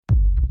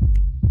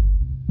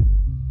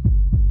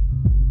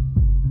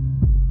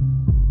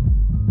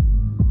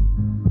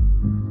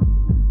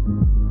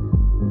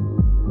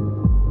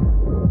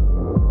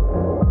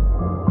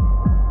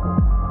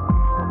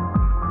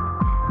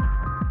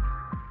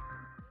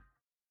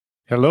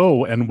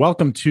Hello, and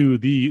welcome to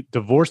the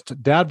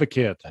Divorced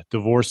Dadvocate,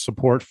 divorce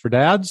support for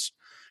dads,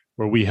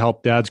 where we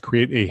help dads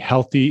create a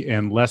healthy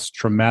and less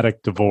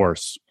traumatic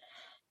divorce.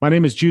 My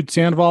name is Jude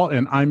Sandoval,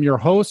 and I'm your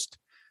host.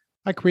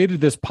 I created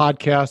this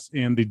podcast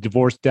in the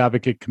Divorced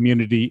Advocate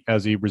community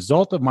as a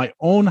result of my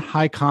own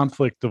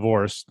high-conflict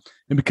divorce,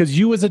 and because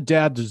you as a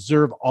dad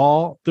deserve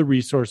all the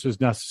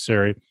resources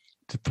necessary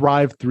to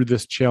thrive through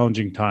this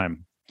challenging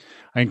time.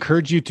 I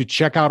encourage you to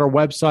check out our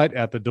website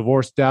at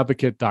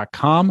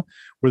thedivorcedadvocate.com,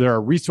 where there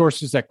are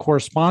resources that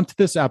correspond to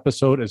this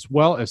episode, as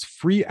well as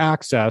free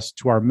access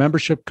to our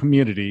membership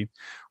community,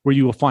 where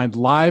you will find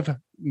live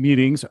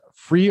meetings,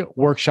 free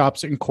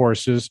workshops and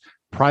courses,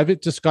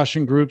 private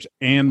discussion groups,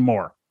 and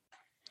more.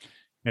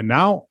 And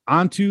now,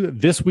 on to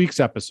this week's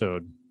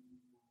episode.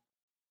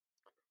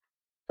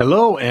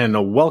 Hello,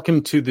 and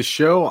welcome to the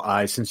show.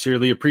 I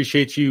sincerely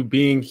appreciate you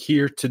being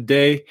here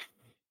today.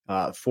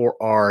 For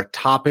our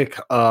topic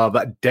of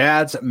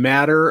Dads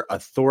Matter,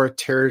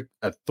 authoritative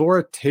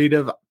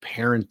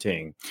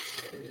parenting.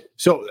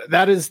 So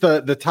that is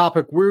the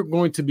topic we're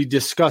going to be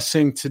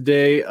discussing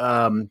today.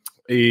 Actually,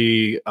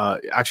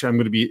 I'm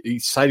going to be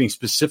citing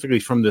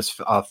specifically from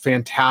this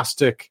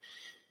fantastic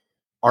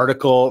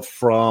article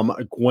from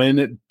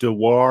Gwen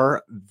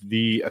Dewar,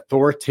 The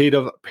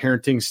Authoritative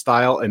Parenting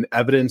Style and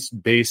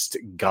Evidence-Based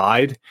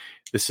Guide.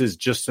 This is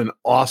just an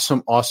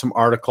awesome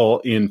article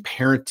in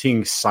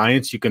Parenting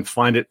Science. You can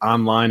find it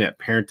online at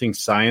Parenting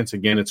Science.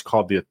 Again, it's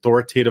called The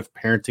Authoritative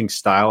Parenting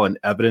Style and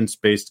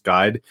Evidence-Based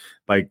Guide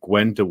by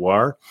Gwen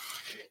Dewar.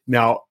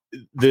 Now,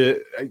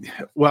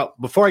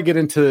 before I get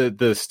into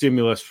the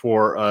stimulus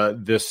for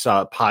this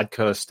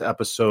podcast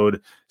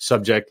episode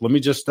subject, let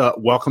me just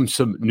welcome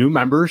some new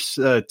members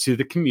to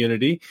the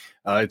community.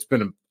 It's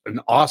been an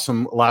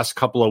awesome last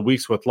couple of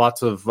weeks with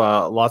lots of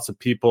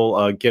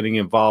people getting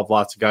involved,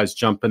 lots of guys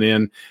jumping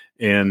in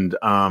and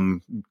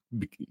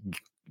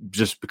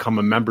just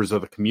becoming members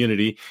of the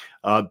community.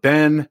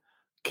 Ben,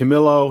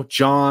 Camilo,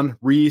 John,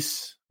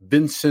 Reese,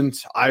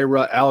 Vincent,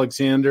 Ira,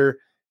 Alexander,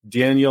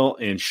 Daniel,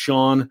 and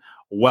Sean.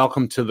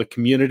 Welcome to the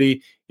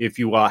community. If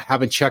you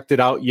haven't checked it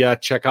out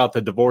yet, check out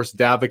the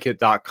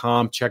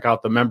divorcedadvocate.com. Check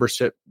out the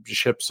membership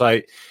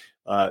site.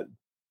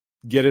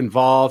 Get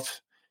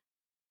involved.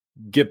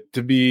 Get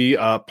to be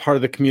part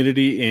of the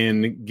community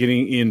and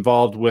getting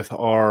involved with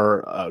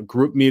our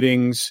group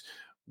meetings.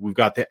 We've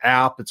got the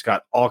app. It's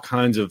got all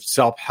kinds of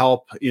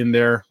self-help in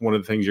there. One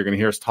of the things you're going to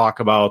hear us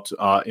talk about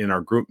in our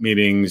group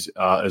meetings,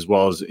 as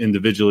well as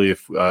individually,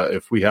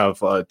 if we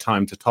have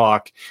time to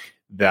talk,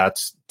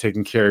 that's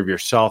taking care of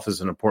yourself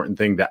is an important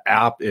thing. The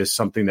app is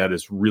something that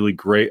is really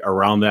great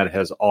around that. It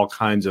has all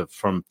kinds of,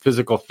 from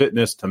physical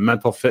fitness to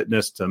mental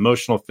fitness to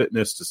emotional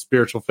fitness to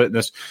spiritual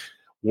fitness,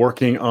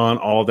 working on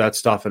all that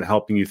stuff and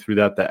helping you through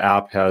that. The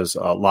app has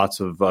lots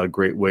of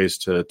great ways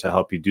to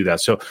help you do that.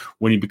 So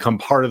when you become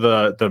part of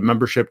the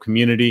membership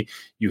community,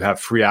 you have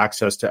free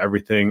access to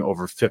everything,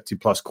 over 50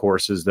 plus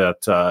courses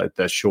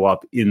that show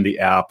up in the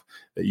app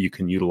that you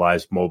can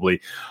utilize mobily,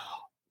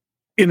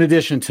 in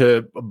addition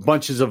to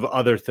bunches of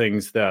other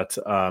things that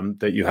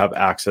you have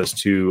access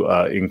to,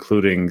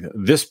 including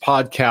this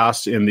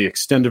podcast and the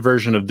extended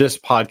version of this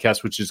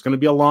podcast, which is going to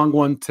be a long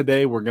one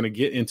today. We're going to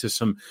get into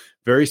some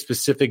very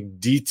specific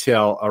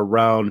detail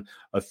around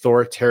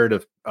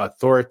authoritative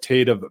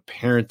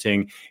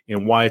parenting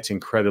and why it's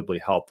incredibly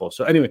helpful.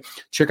 So anyway,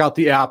 check out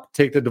the app,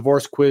 take the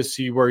divorce quiz,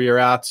 see where you're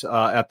at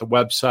the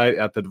website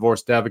at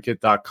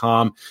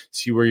thedivorcedadvocate.com,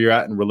 see where you're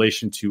at in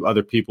relation to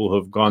other people who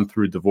have gone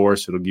through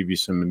divorce. It'll give you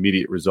some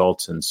immediate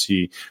results and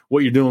see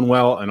what you're doing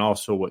well and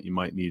also what you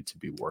might need to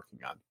be working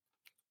on.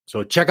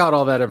 So check out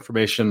all that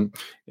information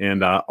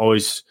and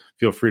always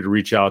feel free to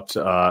reach out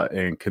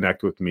and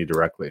connect with me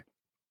directly.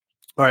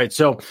 All right,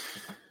 so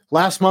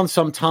last month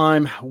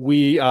sometime,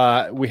 we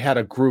had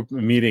a group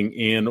meeting,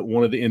 and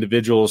one of the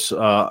individuals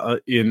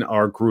in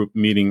our group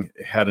meeting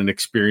had an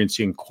experience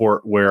in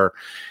court where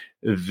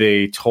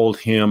they told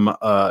him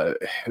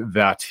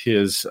that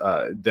his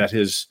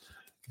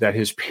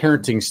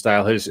parenting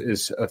style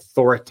is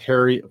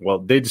authoritarian. Well,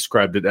 they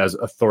described it as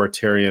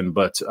authoritarian,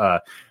 but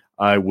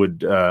I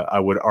would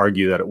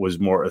argue that it was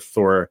more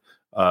authoritative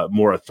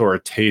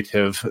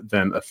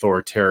than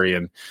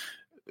authoritarian.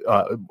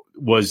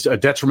 Was a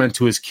detriment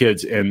to his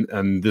kids,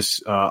 and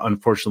this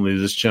unfortunately,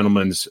 this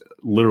gentleman's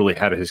literally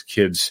had his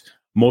kids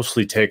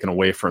mostly taken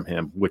away from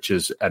him, which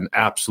is an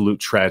absolute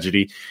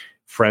tragedy.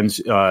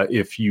 Friends,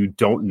 if you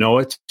don't know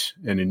it,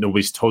 and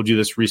nobody's told you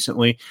this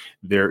recently,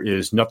 there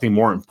is nothing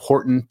more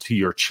important to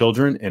your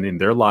children and in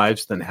their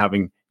lives than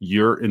having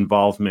your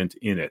involvement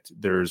in it.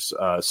 There's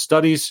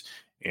studies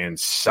and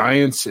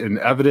science and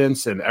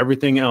evidence and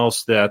everything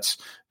else that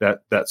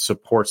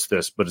supports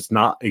this, but it's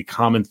not a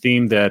common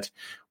theme that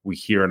we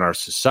hear in our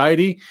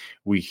society.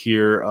 We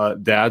hear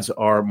dads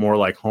are more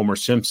like Homer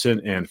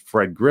Simpson and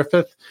Fred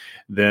Griffith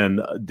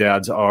than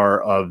dads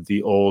are of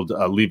the old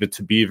Leave It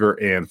to Beaver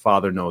and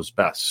Father Knows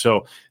Best.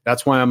 So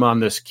that's why I'm on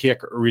this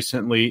kick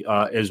recently,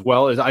 as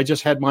well as I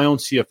just had my own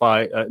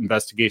CFI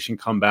investigation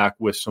come back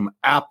with some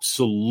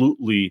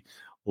absolutely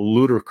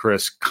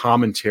ludicrous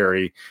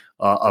commentary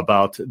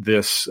about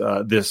this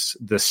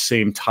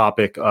same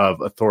topic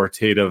of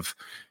authoritative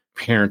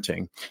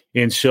parenting.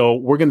 And so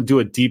we're going to do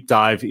a deep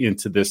dive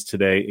into this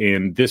today.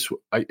 And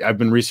I've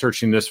been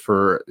researching this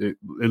for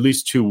at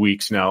least 2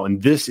 weeks now.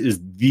 And this is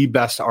the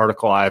best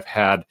article I've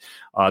had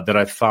that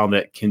I've found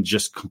that can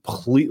just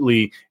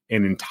completely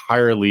and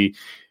entirely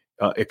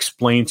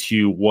explain to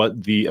you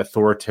what the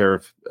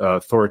authoritative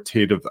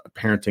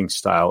parenting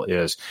style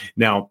is.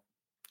 Now,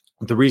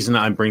 the reason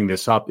I'm bringing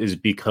this up is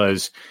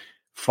because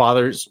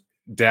fathers,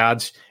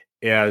 dads,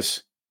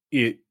 as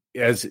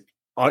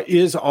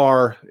is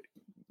our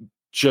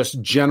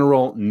just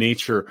general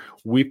nature,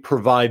 we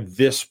provide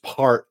this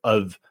part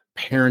of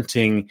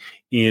parenting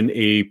in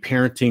a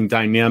parenting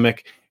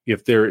dynamic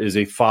if there is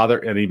a father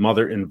and a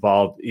mother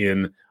involved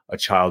in a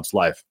child's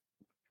life.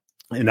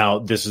 And now,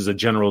 this is a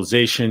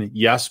generalization,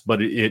 yes,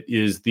 but it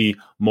is the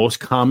most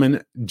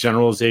common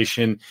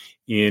generalization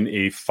in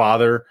a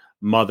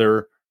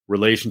father-mother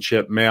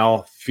relationship,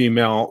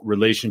 male-female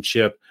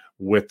relationship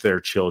with their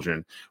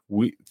children.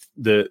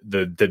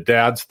 The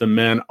dads, the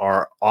men,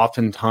 are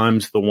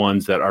oftentimes the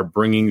ones that are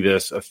bringing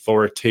this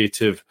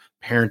authoritative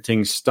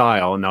parenting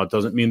style. Now, it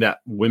doesn't mean that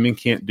women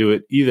can't do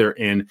it either,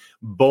 and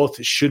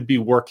both should be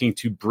working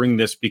to bring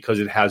this because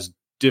it has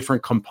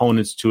different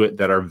components to it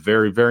that are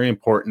very, very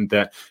important,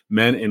 that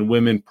men and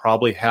women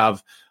probably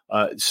have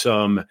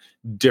some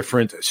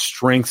different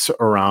strengths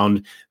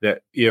around,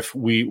 that if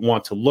we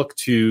want to look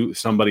to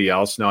somebody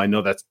else. Now, I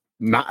know that's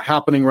not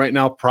happening right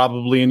now,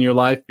 probably in your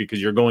life,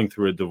 because you're going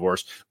through a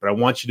divorce, but I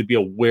want you to be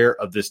aware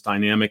of this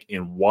dynamic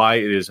and why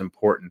it is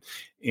important,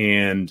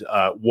 and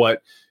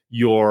what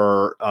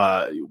your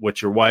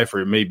wife,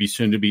 or maybe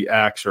soon to be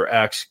ex or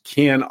ex,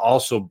 can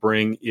also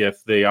bring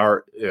if they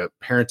are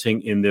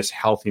parenting in this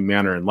healthy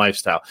manner and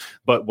lifestyle.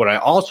 But what I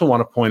also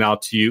want to point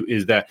out to you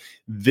is that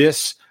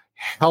this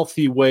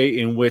healthy way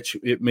in which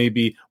it may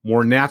be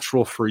more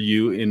natural for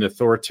you in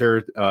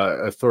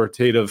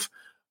authoritative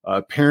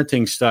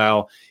parenting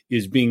style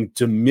is being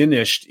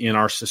diminished in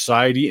our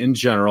society in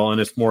general,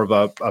 and it's more of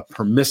a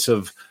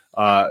permissive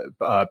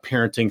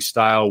parenting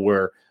style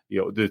where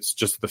it's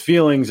just the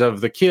feelings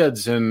of the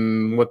kids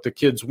and what the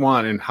kids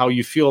want and how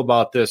you feel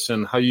about this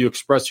and how you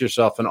express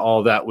yourself and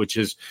all that, which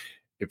is,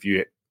 if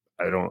you're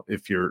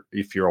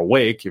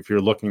awake, if you're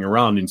looking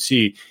around and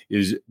see,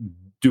 is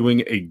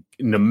doing an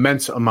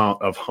immense amount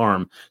of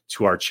harm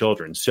to our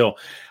children. So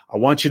I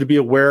want you to be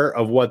aware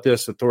of what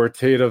this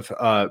authoritative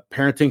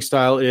parenting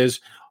style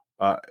is,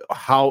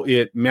 how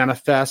it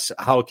manifests,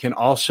 how it can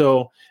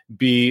also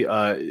be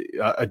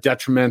a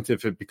detriment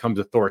if it becomes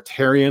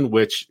authoritarian,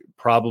 which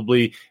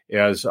probably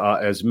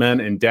as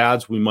men and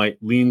dads, we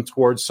might lean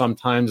towards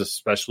sometimes,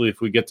 especially if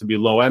we get to be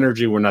low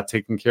energy, we're not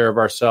taking care of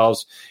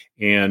ourselves,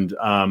 and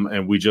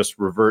we just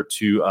revert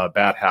to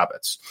bad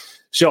habits.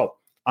 So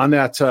on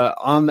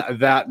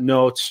that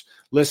note,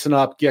 listen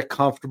up, get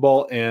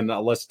comfortable, and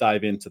let's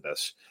dive into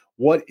this.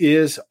 What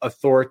is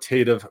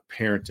authoritative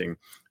parenting?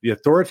 The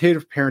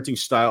authoritative parenting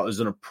style is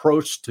an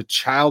approach to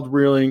child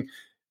rearing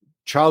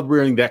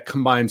that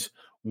combines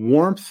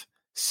warmth,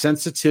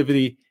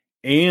 sensitivity,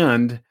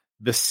 and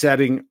the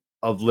setting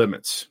of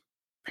limits.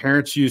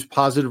 Parents use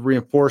positive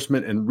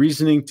reinforcement and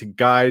reasoning to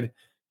guide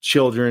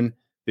children.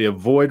 They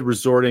avoid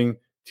resorting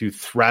to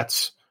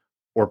threats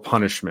or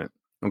punishment.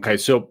 Okay,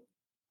 so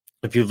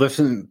if you've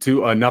listened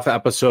to enough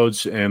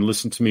episodes and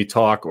listened to me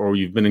talk, or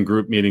you've been in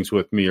group meetings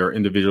with me or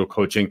individual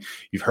coaching,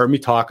 you've heard me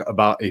talk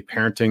about a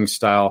parenting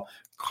style,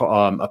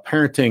 a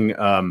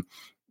parenting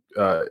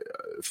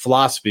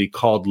philosophy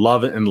called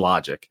love and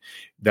logic.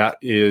 That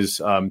is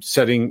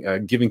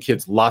giving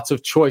kids lots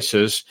of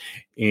choices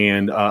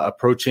and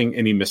approaching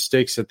any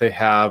mistakes that they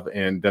have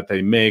and that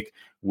they make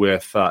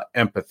with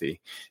empathy,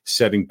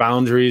 setting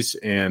boundaries,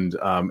 and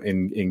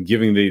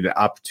giving them the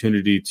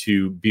opportunity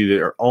to be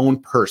their own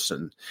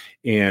person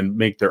and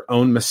make their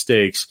own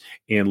mistakes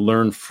and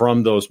learn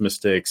from those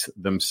mistakes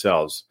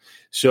themselves.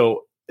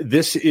 So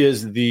this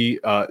is the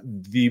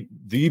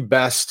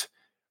best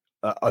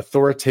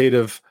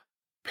authoritative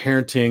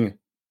parenting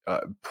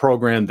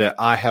program that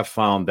I have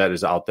found that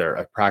is out there.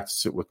 I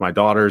practiced it with my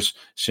daughters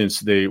since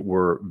they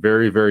were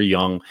very, very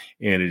young,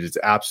 and it is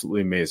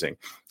absolutely amazing.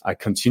 I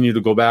continue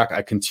to go back.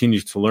 I continue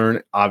to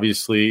learn.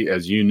 Obviously,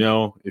 as you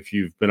know, if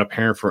you've been a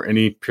parent for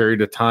any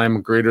period of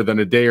time greater than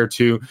a day or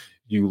two,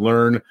 you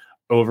learn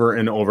over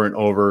and over and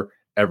over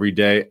every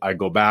day. I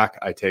go back,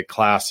 I take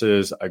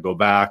classes, I go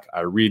back,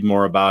 I read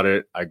more about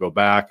it, I go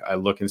back, I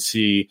look and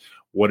see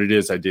what it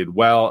is I did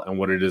well and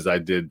what it is I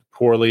did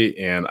poorly,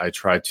 and I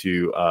try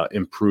to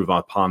improve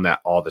upon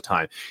that all the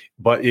time.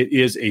 But it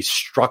is a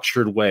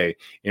structured way.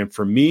 And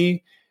for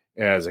me,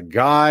 as a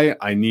guy,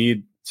 I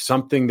need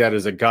something that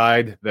is a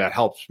guide that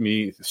helps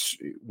me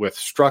with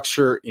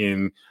structure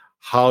in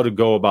how to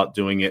go about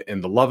doing it.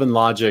 And the love and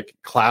logic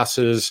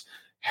classes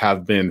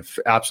have been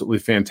absolutely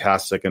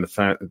fantastic, and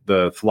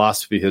the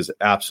philosophy has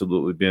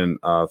absolutely been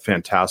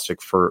fantastic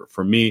for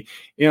me,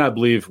 and I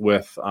believe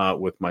with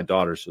my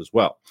daughters as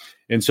well.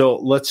 And so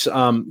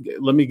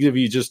let me give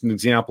you just an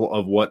example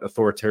of what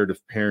authoritative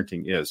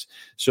parenting is.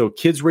 So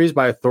kids raised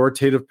by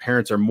authoritative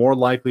parents are more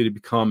likely to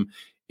become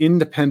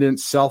independent,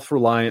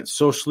 self-reliant,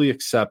 socially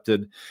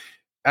accepted,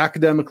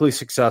 academically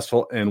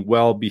successful, and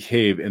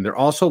well-behaved. And they're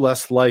also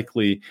less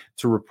likely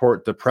to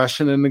report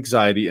depression and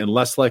anxiety, and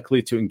less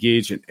likely to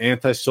engage in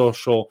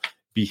antisocial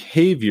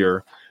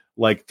behavior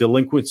like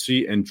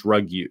delinquency and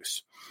drug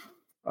use.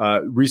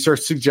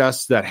 Research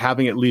suggests that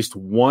having at least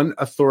one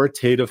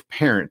authoritative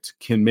parent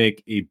can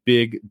make a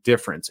big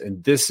difference.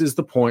 And this is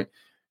the point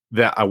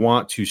that I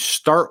want to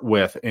start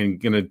with and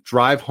going to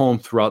drive home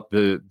throughout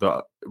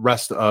the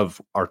rest of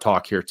our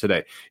talk here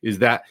today, is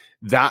that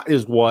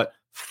is what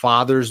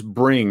fathers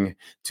bring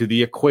to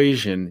the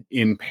equation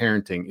in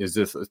parenting, is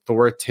this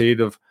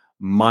authoritative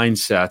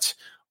mindset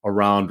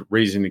around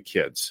raising the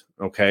kids.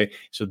 Okay.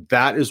 So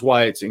that is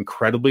why it's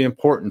incredibly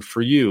important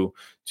for you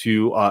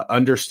to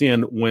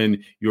understand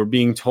when you're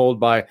being told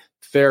by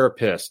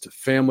therapists,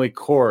 family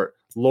court,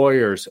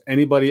 lawyers,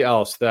 anybody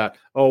else that,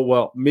 oh,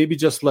 well, maybe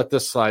just let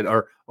this slide,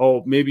 or,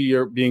 oh, maybe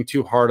you're being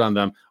too hard on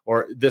them,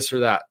 or this or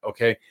that.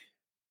 Okay.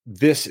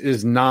 This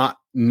is not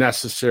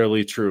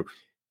necessarily true.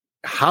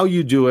 How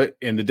you do it,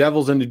 and the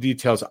devil's in the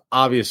details,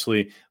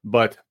 obviously,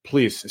 but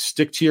please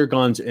stick to your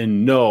guns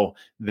and know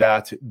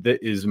that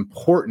is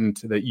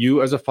important, that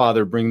you as a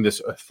father bring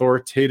this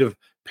authoritative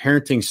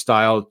parenting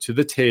style to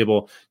the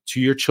table, to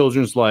your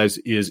children's lives,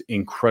 is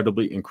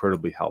incredibly,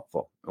 incredibly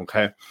helpful.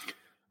 Okay.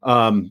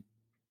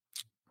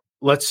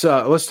 Let's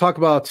talk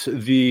about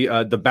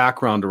the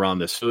background around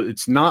this. So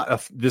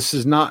this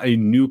is not a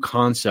new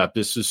concept.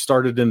 This was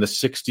started in the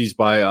 60s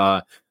by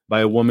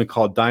a woman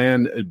called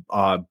Diane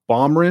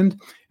Baumrind,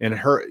 and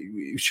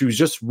she was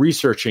just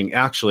researching,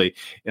 actually,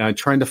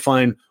 trying to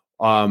find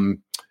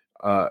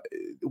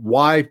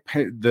why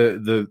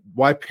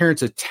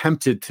parents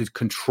attempted to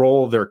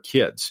control their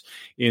kids.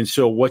 And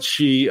so what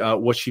she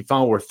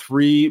found were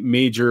three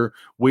major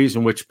ways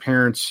in which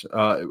parents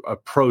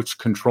approach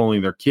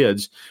controlling their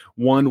kids.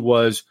 One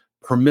was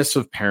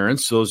permissive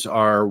parents. Those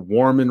are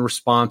warm and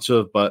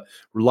responsive, but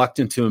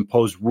reluctant to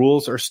impose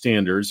rules or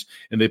standards,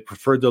 and they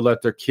preferred to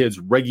let their kids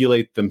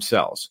regulate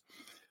themselves.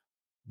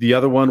 The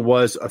other one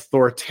was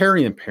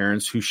authoritarian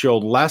parents, who show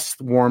less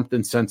warmth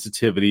and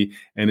sensitivity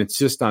and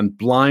insist on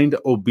blind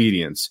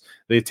obedience.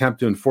 They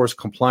attempt to enforce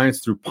compliance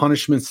through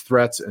punishments,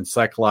 threats, and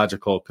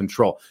psychological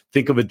control.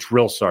 Think of a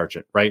drill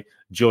sergeant, right?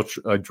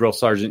 Drill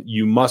sergeant,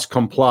 you must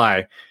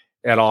comply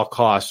at all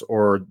costs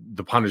or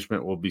the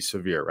punishment will be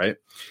severe, right?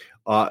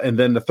 And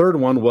then the third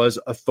one was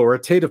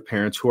authoritative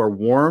parents, who are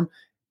warm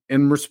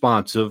and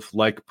responsive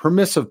like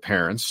permissive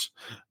parents,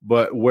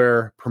 but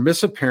where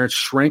permissive parents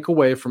shrank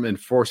away from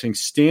enforcing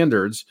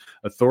standards,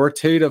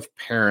 authoritative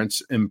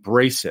parents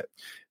embrace it.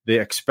 They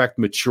expect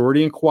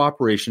maturity and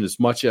cooperation as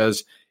much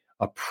as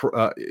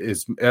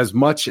is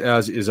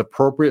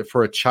appropriate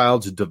for a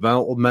child's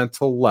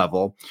developmental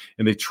level,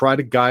 and they try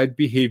to guide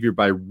behavior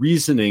by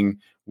reasoning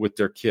with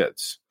their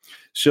kids.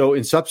 So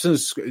in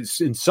subsequent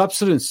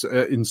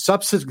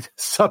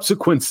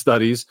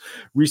studies,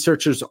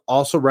 researchers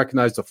also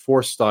recognized a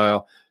fourth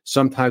style,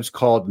 sometimes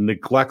called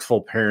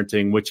neglectful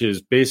parenting, which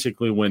is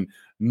basically when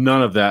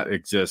none of that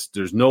exists.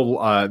 There's no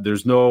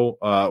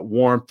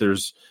warmth,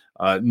 there's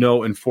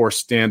no enforced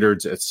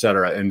standards,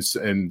 etc.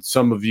 And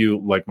some of you,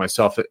 like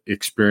myself,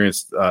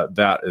 experienced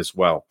that as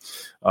well,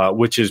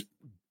 which is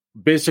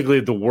basically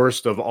the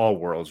worst of all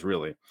worlds,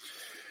 really.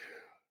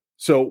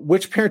 So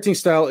which parenting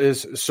style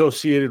is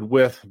associated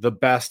with the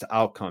best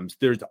outcomes?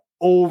 There's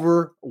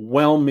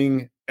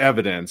overwhelming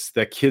evidence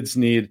that kids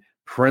need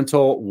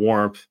parental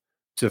warmth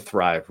to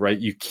thrive, right?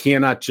 You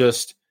cannot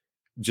just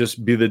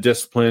be the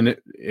discipline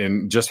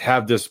and just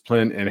have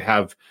discipline and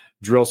have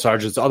drill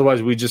sergeants.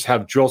 Otherwise, we just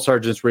have drill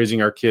sergeants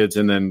raising our kids,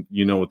 and then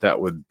you know what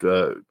that would,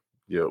 that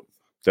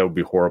would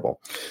be horrible.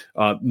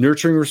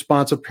 Nurturing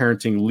responsive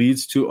parenting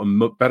leads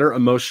to better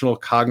emotional,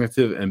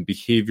 cognitive, and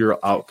behavioral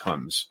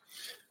outcomes.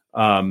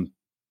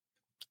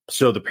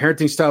 So the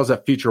parenting styles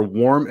that feature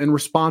warm and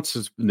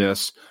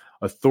responsiveness,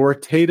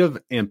 authoritative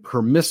and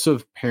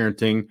permissive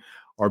parenting,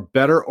 are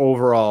better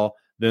overall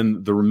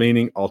than the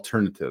remaining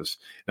alternatives.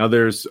 Now,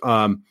 there's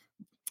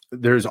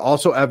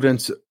also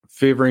evidence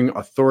favoring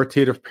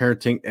authoritative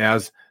parenting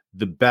as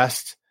the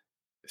best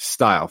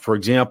style. For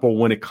example,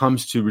 when it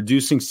comes to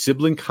reducing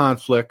sibling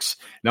conflicts,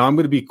 now I'm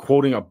going to be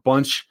quoting a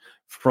bunch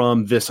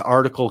from this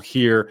article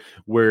here,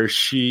 where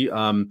she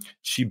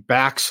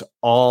backs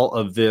all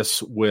of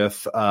this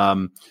with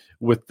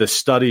the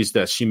studies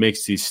that she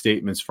makes these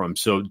statements from.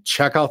 So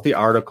check out the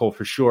article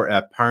for sure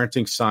at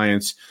Parenting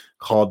Science,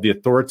 called The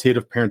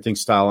Authoritative Parenting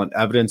Style: An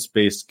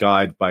Evidence-Based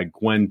Guide by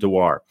Gwen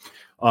Dewar.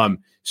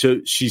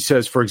 So she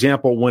says, for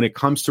example, when it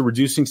comes to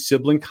reducing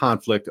sibling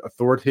conflict,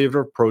 authoritative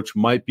approach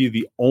might be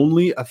the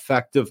only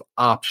effective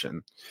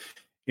option.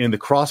 And the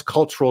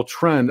cross-cultural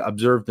trend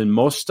observed in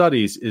most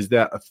studies is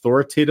that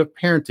authoritative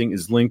parenting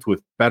is linked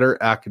with better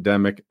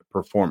academic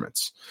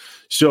performance.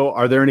 So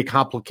are there any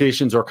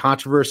complications or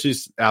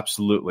controversies?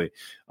 Absolutely.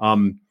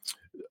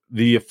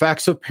 The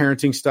effects of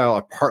parenting style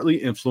are partly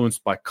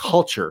influenced by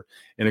culture.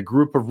 And a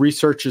group of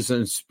researchers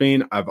in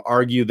Spain have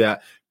argued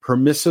that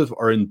permissive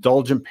or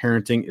indulgent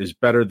parenting is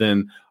better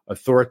than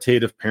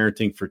authoritative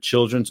parenting for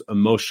children's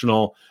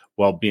emotional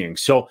well-being.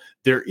 So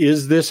there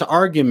is this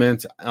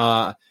argument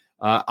out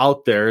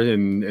there,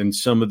 and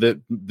some of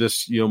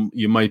this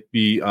you might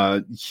be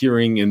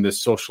hearing in the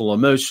social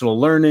emotional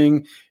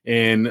learning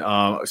and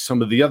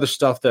some of the other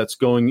stuff that's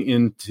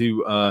going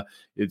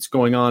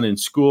on in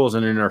schools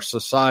and in our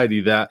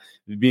society, that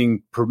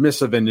being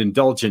permissive and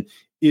indulgent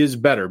is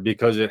better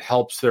because it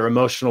helps their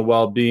emotional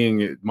well-being.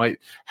 It might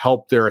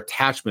help their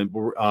attachment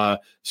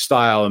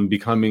style and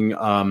becoming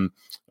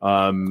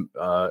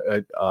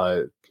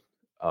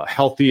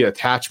healthy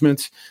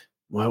attachments.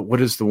 Well,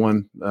 what is the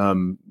one?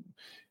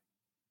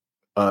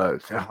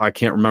 I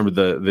can't remember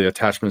the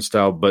attachment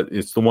style, but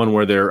it's the one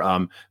where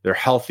they're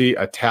healthy,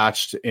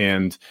 attached,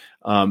 and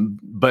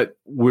but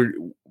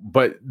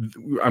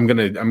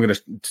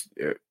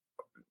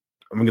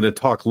I'm gonna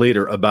talk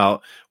later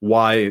about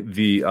why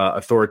the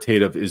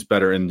authoritative is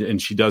better,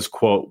 and she does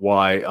quote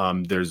why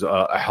there's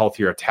a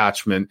healthier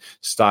attachment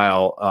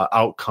style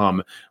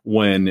outcome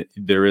when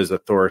there is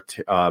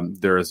authoritative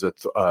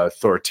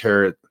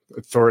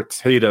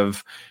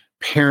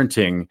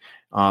parenting,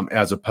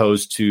 as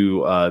opposed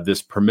to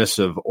this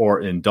permissive or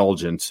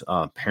indulgent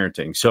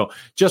parenting. So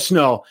just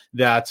know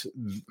that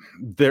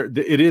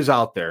it is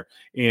out there,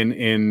 and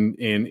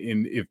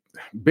if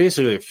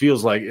basically it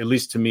feels like, at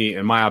least to me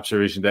in my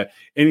observation, that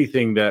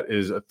anything that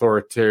is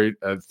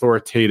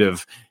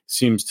authoritative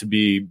seems to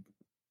be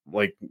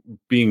like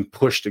being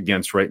pushed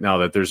against right now.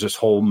 That there's this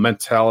whole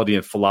mentality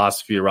and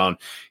philosophy around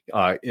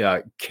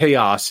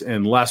chaos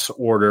and less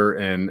order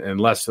and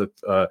less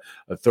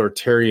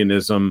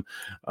authoritarianism.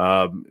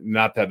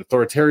 Not that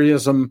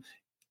authoritarianism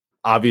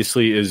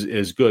obviously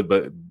is good,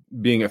 but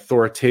being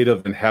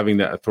authoritative and having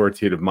that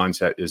authoritative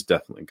mindset is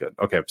definitely good.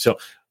 Okay, so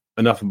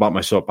enough about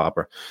my soap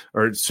opera,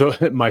 or so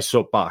my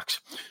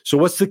soapbox. So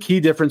what's the key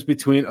difference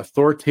between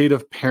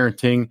authoritative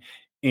parenting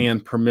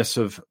and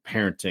permissive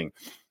parenting?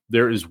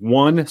 There is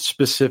one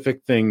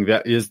specific thing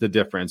that is the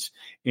difference,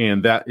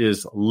 and that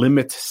is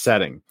limit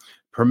setting.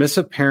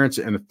 Permissive parents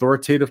and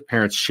authoritative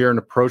parents share an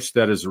approach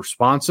that is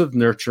responsive,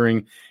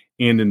 nurturing,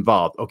 and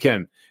involved.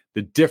 Again,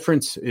 the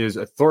difference is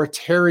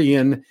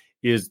authoritarian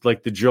is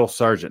like the drill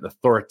sergeant.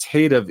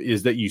 Authoritative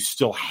is that you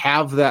still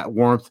have that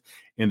warmth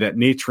and that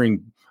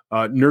nurturing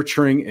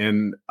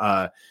and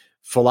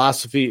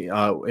philosophy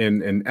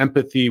and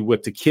empathy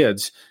with the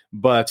kids,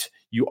 but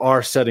you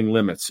are setting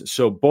limits.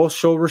 So both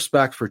show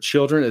respect for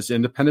children as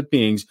independent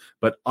beings,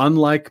 but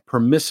unlike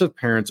permissive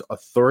parents,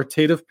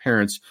 authoritative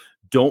parents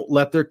don't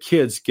let their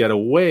kids get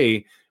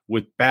away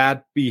with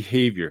bad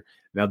behavior.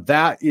 Now,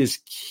 that is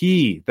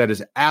key. That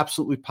is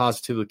absolutely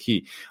positively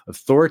key.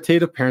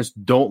 Authoritative parents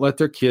don't let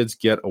their kids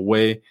get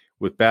away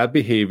with bad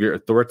behavior.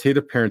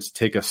 Authoritative parents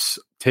take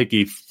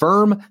a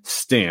firm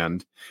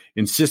stand,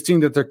 insisting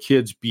that their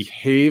kids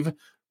behave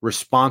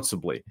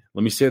responsibly.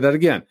 Let me say that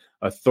again.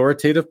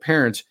 Authoritative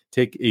parents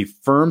take a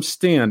firm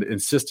stand,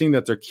 insisting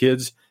that their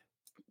kids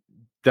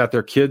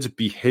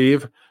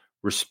behave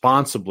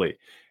responsibly.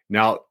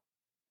 Now,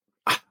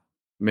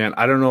 man,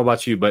 I don't know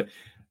about you, but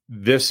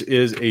this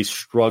is a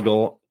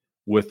struggle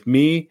with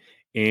me,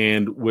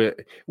 and with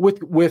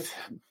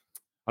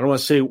I don't want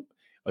to say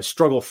a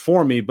struggle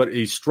for me, but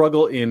a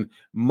struggle in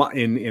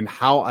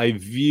how I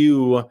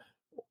view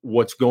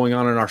what's going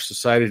on in our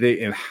society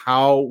today and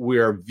how we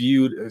are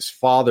viewed as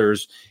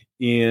fathers,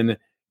 in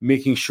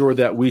making sure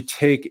that we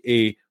take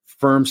a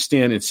firm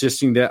stand,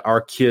 insisting that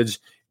our kids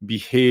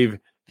behave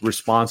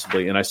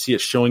responsibly. And I see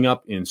it showing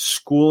up in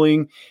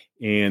schooling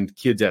and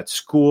kids at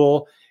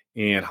school,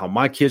 and how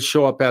my kids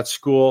show up at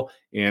school,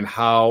 and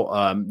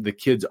how the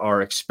kids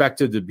are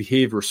expected to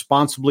behave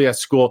responsibly at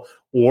school,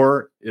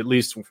 or at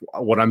least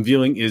what I'm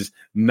viewing is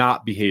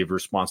not behave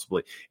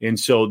responsibly. And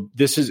so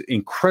this is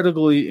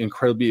incredibly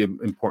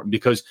important,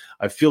 because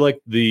I feel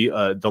like the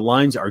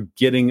lines are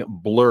getting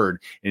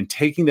blurred, and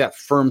taking that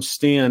firm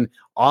stand,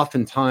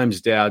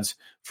 oftentimes, dads,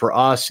 for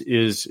us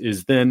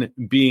is then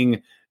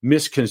being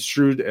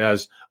misconstrued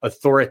as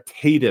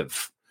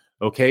authoritative.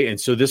 Okay, and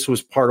so this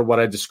was part of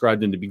what I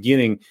described in the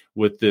beginning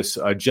with this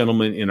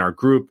gentleman in our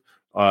group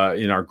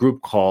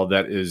call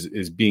that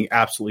is being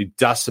absolutely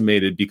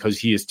decimated because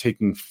he is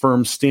taking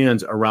firm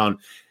stands around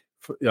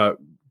his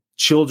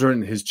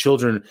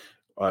children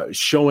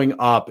showing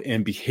up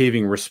and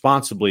behaving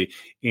responsibly,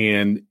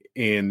 and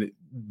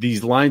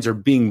these lines are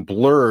being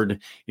blurred,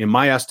 in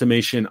my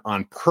estimation,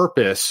 on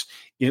purpose,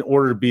 in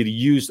order to be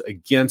used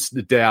against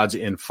the dads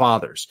and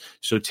fathers.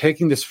 So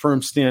taking this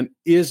firm stand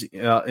is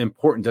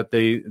important, that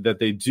they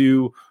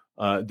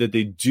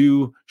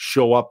do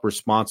show up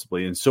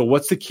responsibly. And so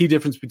what's the key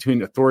difference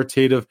between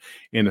authoritative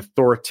and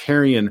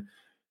authoritarian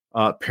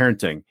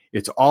parenting?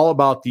 It's all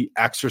about the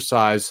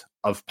exercise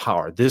of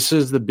power. This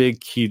is the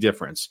big key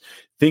difference.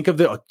 Think of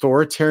the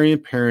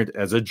authoritarian parent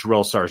as a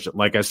drill sergeant.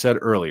 Like I said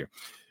earlier,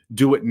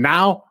 do it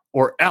now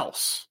or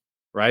else,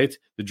 right?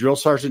 The drill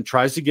sergeant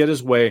tries to get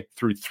his way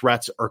through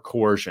threats or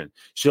coercion.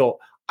 So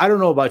I don't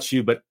know about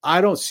you, but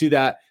I don't see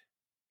that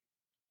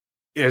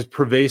as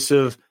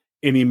pervasive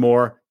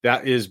anymore.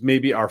 That is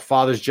maybe our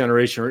father's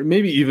generation, or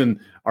maybe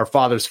even our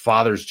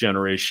father's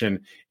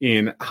generation,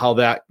 in how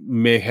that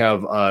may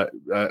have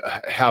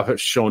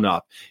shown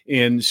up.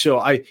 And so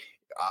I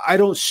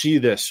don't see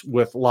this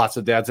with lots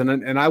of dads.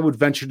 And I would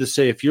venture to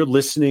say, if you're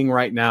listening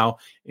right now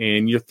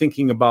and you're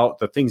thinking about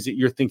the things that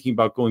you're thinking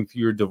about going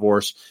through your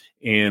divorce,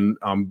 and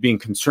being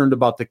concerned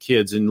about the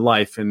kids in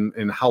life,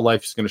 and how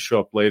life is going to show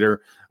up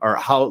later, or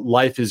how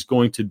life is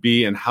going to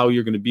be, and how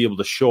you're going to be able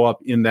to show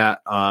up in that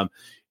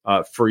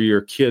for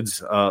your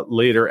kids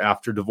later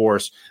after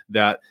divorce,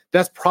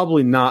 that's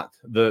probably not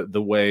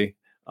the way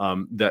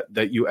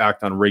that you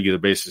act on a regular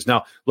basis.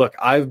 Now, look,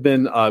 I've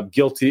been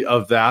guilty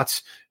of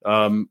that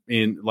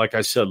in, like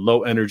I said,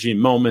 low energy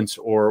moments,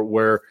 or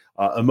where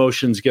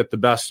emotions get the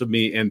best of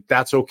me, and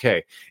that's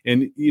okay.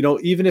 And,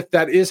 even if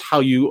that is how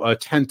you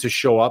tend to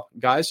show up,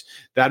 guys,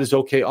 that is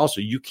okay.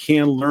 Also, you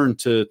can learn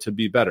to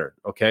be better.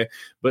 Okay.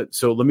 But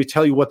so let me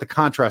tell you what the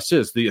contrast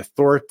is. The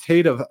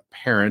authoritative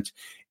parent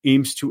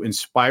aims to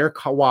inspire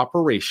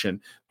cooperation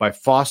by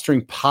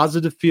fostering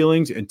positive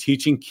feelings and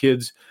teaching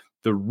kids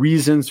the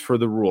reasons for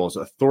the rules.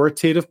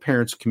 Authoritative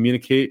parents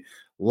communicate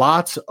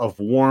lots of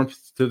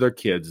warmth to their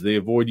kids. They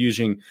avoid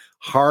using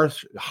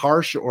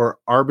harsh or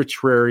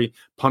arbitrary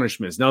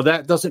punishments. Now,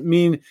 that doesn't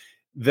mean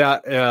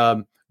that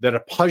that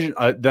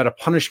a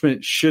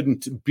punishment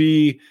shouldn't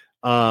be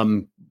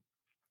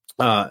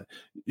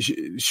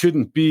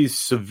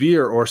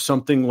severe, or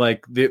something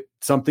like that.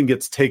 Something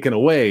gets taken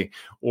away,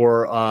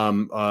 or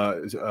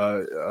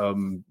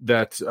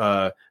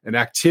that an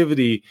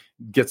activity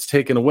gets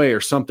taken away,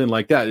 or something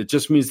like that. It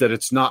just means that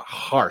it's not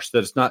harsh, that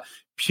it's not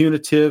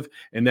punitive,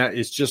 and that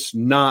it's just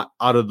not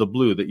out of the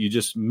blue, that you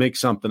just make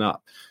something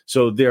up.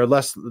 So they are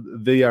less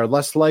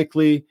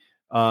likely.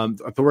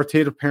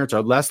 Authoritative parents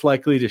are less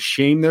likely to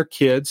shame their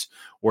kids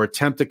or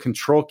attempt to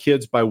control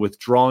kids by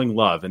withdrawing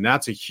love. And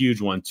that's a huge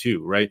one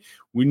too, right?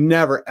 We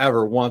never,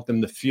 ever want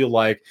them to feel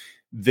like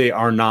they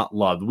are not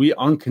loved. We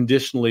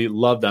unconditionally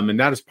love them. And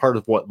that is part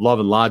of what Love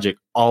and Logic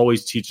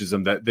always teaches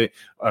them,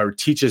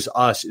 teaches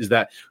us, is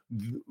that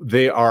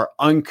they are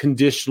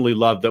unconditionally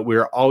loved, that we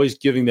are always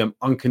giving them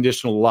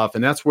unconditional love.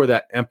 And that's where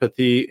that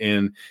empathy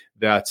and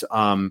that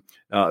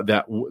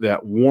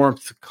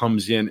warmth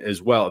comes in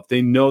as well. If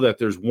they know that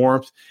there's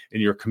warmth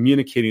and you're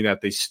communicating that,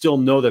 they still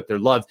know that they're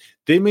loved.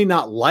 They may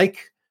not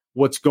like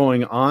what's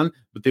going on,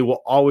 but they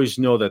will always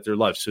know that they're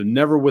loved. So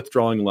never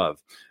withdrawing love.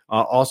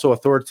 Also,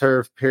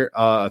 authoritative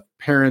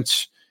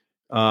parents,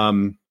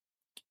 when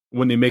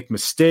they make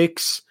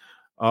mistakes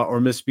or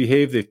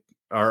misbehave,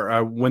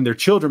 when their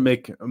children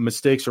make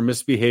mistakes or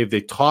misbehave,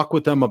 they talk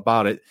with them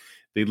about it.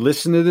 They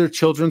listen to their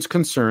children's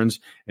concerns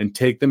and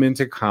take them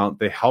into account.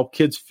 They help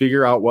kids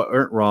figure out what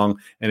went wrong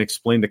and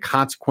explain the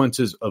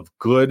consequences of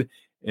good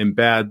and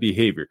bad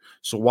behavior.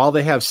 So while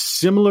they have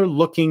similar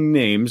looking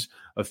names,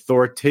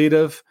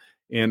 authoritative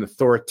and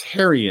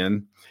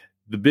authoritarian,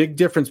 the big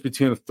difference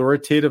between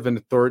authoritative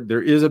and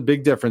there is a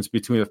big difference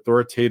between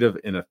authoritative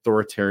and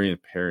authoritarian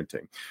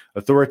parenting.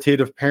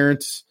 Authoritative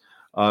parents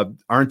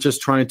aren't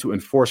just trying to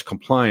enforce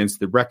compliance.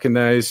 They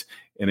recognize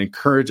and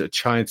encourage a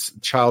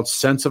child's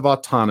sense of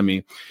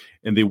autonomy,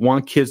 and they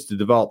want kids to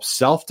develop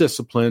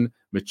self-discipline,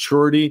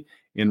 maturity,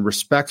 and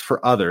respect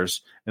for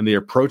others. And they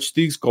approach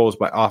these goals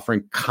by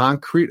offering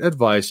concrete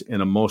advice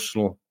and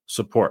emotional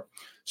support.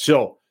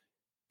 So,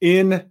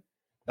 in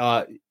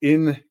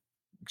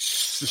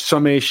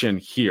summation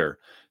here,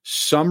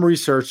 some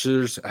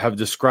researchers have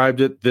described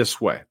it this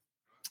way,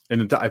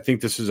 and I think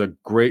this is a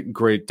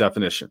great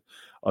definition.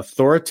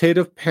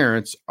 Authoritative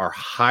parents are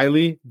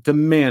highly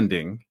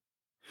demanding,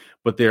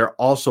 but they are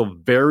also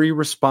very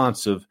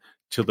responsive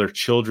to their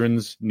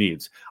children's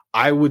needs.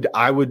 I would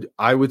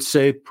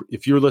say,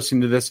 if you're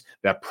listening to this,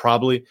 that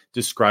probably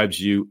describes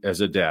you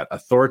as a dad.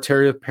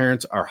 Authoritative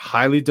parents are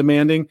highly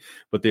demanding,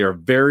 but they are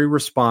very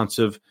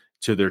responsive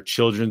to their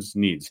children's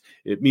needs.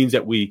 It means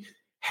that we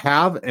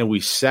have and we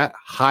set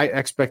high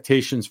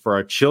expectations for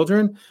our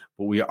children,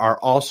 but we are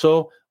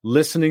also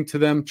listening to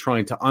them,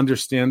 trying to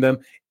understand them,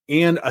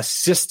 and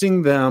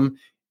assisting them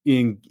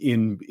in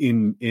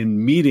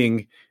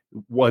meeting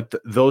what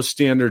those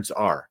standards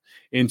are.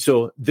 And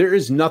so there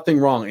is nothing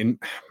wrong. And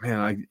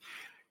man,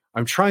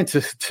 I'm trying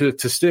to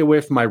stay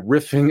away from my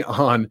riffing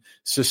on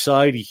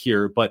society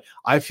here, but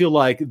I feel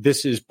like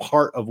this is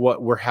part of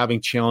what we're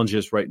having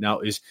challenges right now,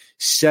 is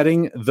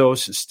setting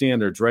those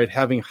standards, right?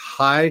 Having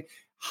high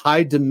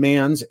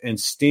demands and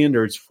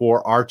standards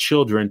for our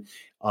children,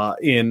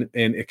 and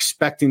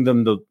expecting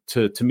them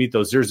to meet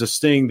those. There's a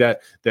saying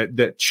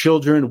that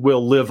children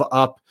will live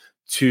up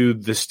to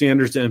the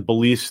standards and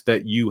beliefs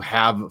that you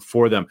have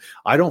for them.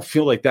 I don't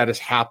feel like that is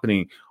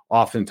happening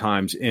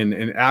oftentimes. And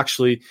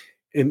actually,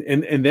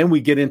 and then we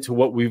get into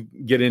what we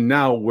get in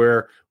now,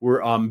 where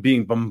we're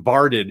being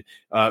bombarded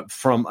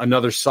from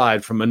another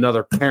side, from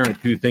another parent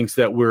who thinks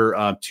that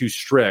we're too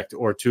strict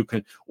or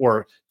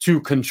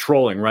too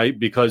controlling, right?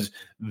 Because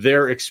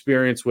their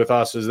experience with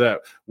us is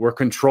that we're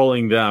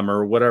controlling them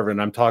or whatever.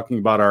 And I'm talking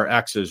about our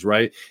exes,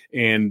 right?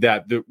 And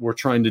that we're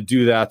trying to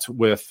do that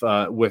with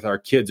our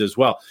kids as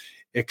well,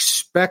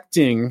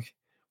 expecting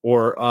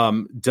or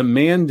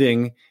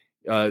demanding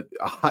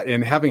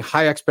and having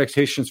high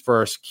expectations for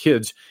our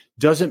kids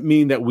doesn't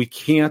mean that we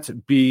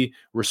can't be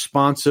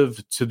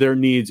responsive to their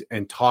needs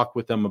and talk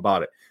with them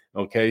about it.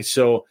 Okay.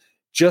 So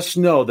just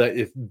know that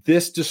if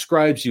this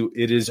describes you,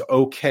 it is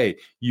okay.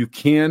 You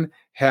can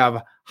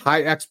have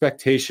high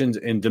expectations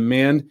and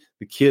demand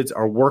the kids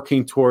are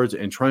working towards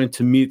and trying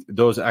to meet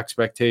those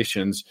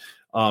expectations,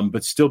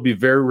 but still be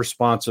very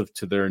responsive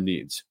to their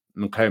needs.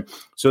 Okay.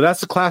 So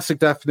that's the classic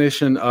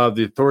definition of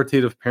the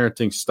authoritative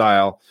parenting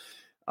style.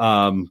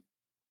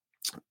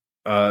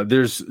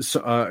 There's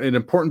an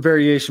important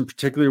variation,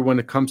 particularly when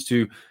it comes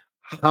to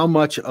how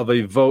much of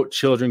a vote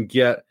children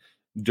get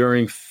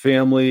during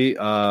family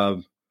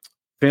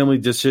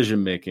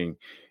decision making.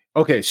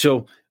 Okay,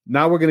 so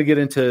now we're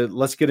going to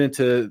let's get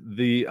into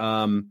the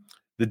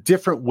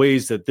different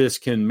ways that this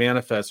can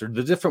manifest, or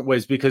the different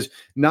ways, because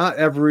not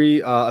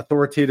every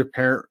authoritative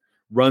parent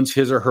runs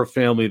his or her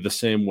family the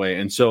same way.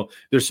 And so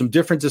there's some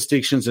different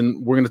distinctions,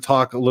 and we're going to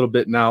talk a little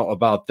bit now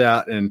about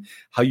that and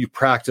how you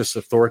practice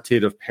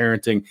authoritative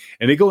parenting.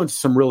 And they go into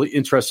some really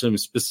interesting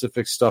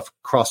specific stuff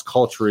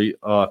cross-culturally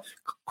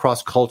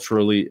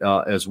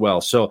as well.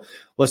 So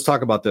let's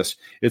talk about this.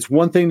 It's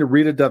one thing to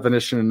read a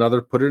definition,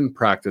 another put it in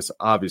practice,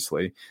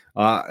 obviously.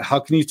 How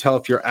can you tell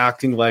if you're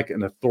acting like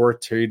an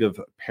authoritative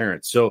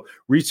parent? So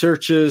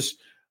researchers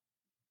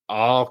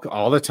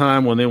all the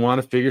time, when they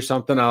want to figure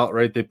something out,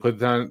 right, they put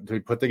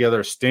together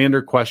a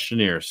standard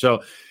questionnaire.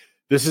 So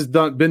this has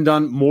been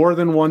done more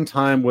than one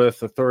time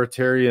with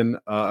authoritative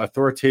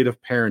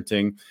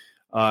parenting.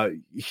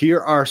 Here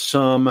are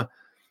some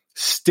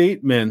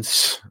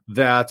statements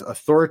that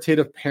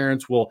authoritative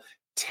parents will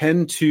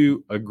tend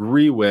to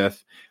agree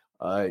with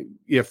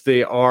if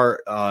they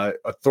are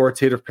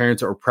authoritative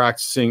parents or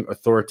practicing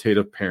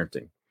authoritative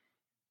parenting.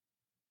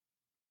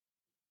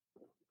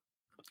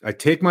 I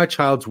take my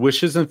child's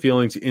wishes and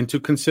feelings into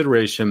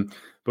consideration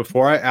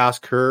before I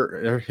ask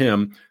her or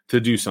him to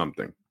do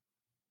something.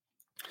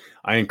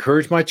 I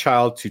encourage my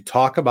child to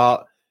talk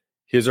about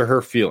his or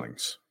her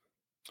feelings.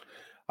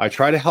 I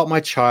try to help my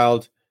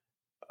child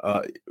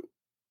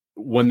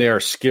when they are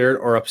scared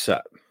or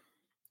upset.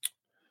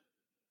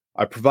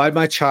 I provide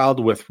my child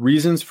with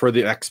reasons for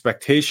the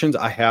expectations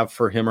I have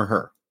for him or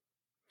her.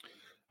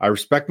 I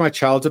respect my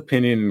child's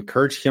opinion and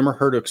encourage him or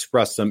her to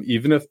express them,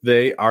 even if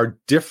they are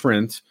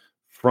different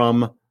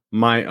from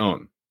my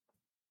own.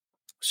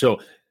 So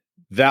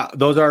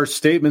those are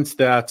statements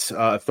that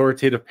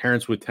authoritative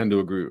parents would tend to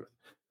agree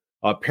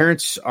with.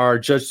 Parents are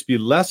judged to be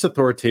less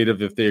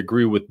authoritative if they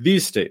agree with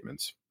these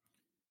statements.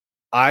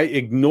 I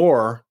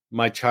ignore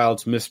my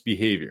child's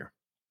misbehavior.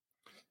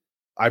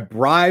 I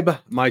bribe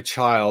my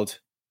child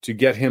to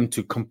get him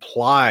to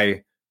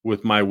comply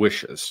with my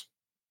wishes.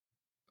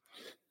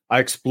 I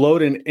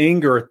explode in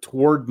anger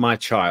toward my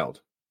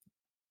child.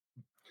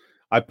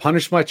 I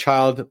punish my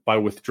child by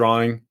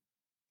withdrawing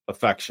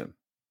affection.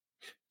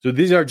 So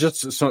these are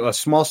just a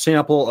small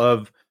sample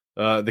of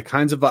the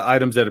kinds of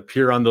items that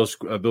appear on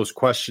those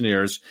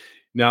questionnaires.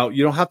 Now,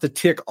 you don't have to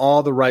tick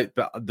all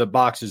the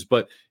boxes,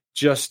 but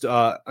just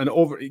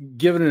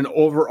given an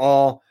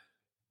overall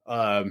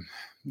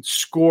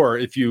score,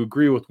 if you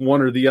agree with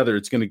one or the other,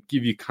 it's going to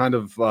give you kind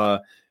of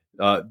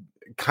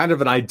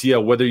an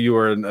idea whether you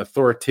are an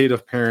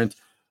authoritative parent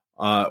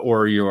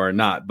or you are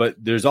not. But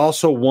there's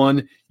also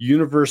one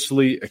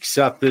universally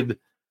accepted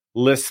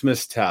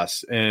litmus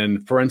test.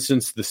 And for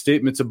instance, the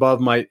statements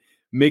above might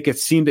make it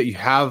seem that you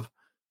have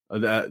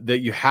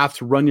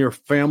to run your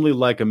family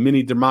like a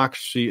mini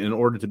democracy in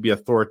order to be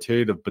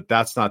authoritative, but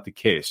that's not the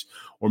case.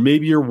 Or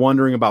maybe you're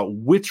wondering about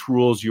which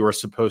rules you are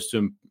supposed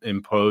to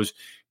impose.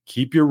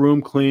 Keep your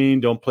room clean.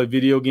 Don't play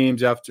video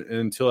games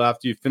until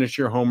after you finish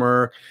your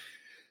homework.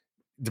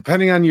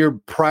 Depending on your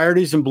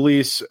priorities and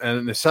beliefs and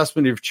an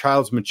assessment of your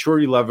child's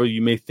maturity level,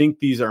 you may think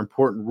these are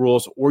important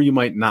rules, or you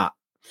might not.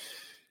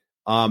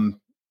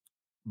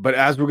 But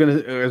as we're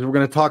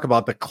going to talk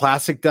about, the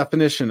classic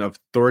definition of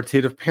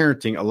authoritative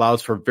parenting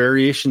allows for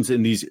variations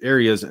in these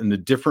areas, and the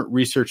different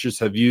researchers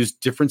have used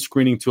different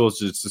screening tools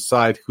to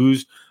decide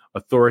who's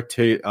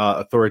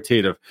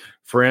authoritative.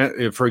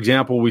 For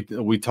example,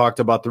 we talked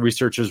about the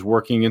researchers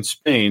working in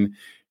Spain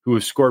who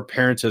have scored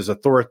parents as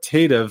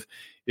authoritative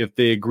if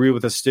they agree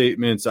with the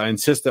statements. I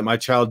insist that my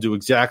child do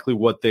exactly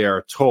what they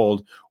are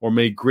told, or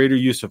make greater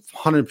use of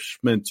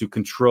punishment to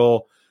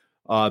control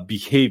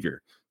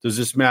behavior. Does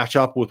this match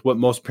up with what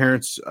most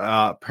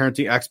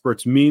parenting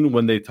experts mean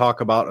when they talk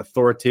about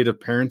authoritative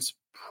parents?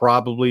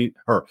 Probably,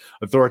 or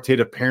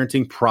authoritative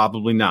parenting?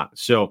 Probably not.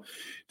 So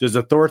does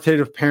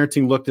authoritative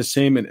parenting look the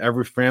same in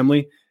every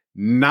family?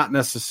 Not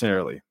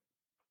necessarily.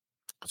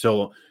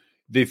 So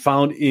They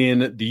found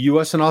in the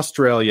US and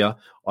Australia,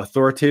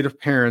 authoritative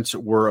parents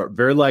were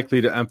very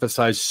likely to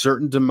emphasize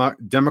certain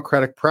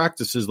democratic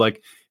practices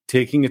like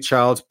taking a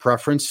child's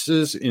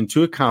preferences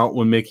into account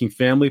when making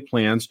family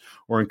plans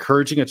or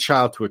encouraging a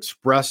child to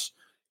express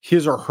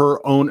his or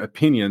her own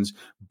opinions.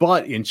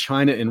 But in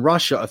China and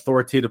Russia,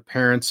 authoritative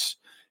parents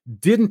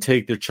didn't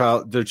take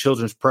their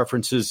children's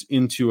preferences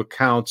into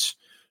account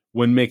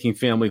when making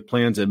family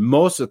plans. And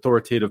most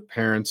authoritative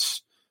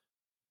parents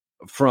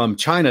from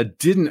China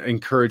didn't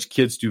encourage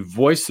kids to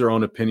voice their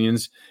own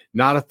opinions,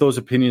 not if those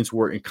opinions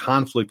were in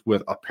conflict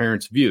with a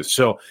parent's views.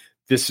 So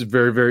this is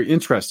very, very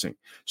interesting.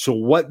 So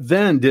what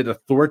then did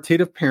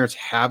authoritative parents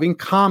have in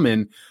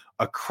common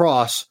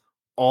across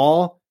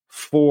all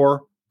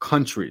 4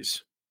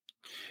 countries?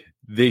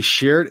 They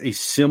shared a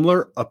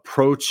similar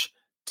approach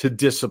to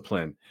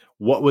discipline.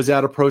 What was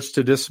that approach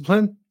to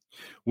discipline?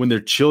 When their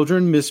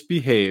children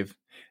misbehave,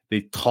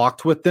 they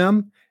talked with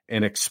them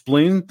and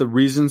explained the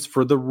reasons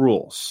for the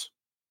rules.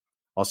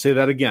 I'll say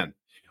that again.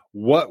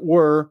 What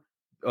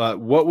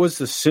was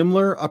the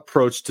similar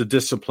approach to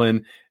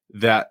discipline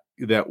that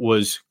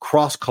was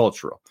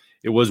cross-cultural?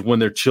 It was when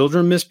their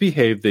children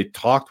misbehaved, they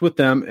talked with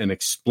them and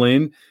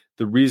explained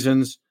the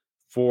reasons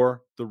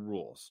for the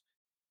rules.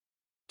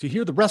 To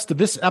hear the rest of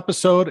this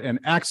episode and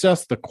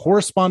access the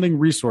corresponding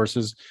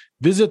resources,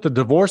 visit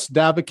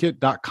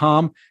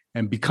thedivorcedadvocate.com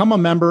and become a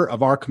member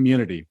of our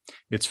community.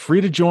 It's free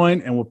to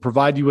join and will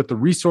provide you with the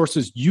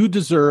resources you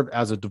deserve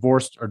as a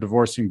divorced or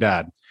divorcing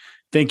dad.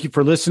 Thank you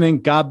for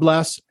listening. God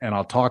bless, and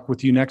I'll talk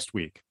with you next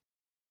week.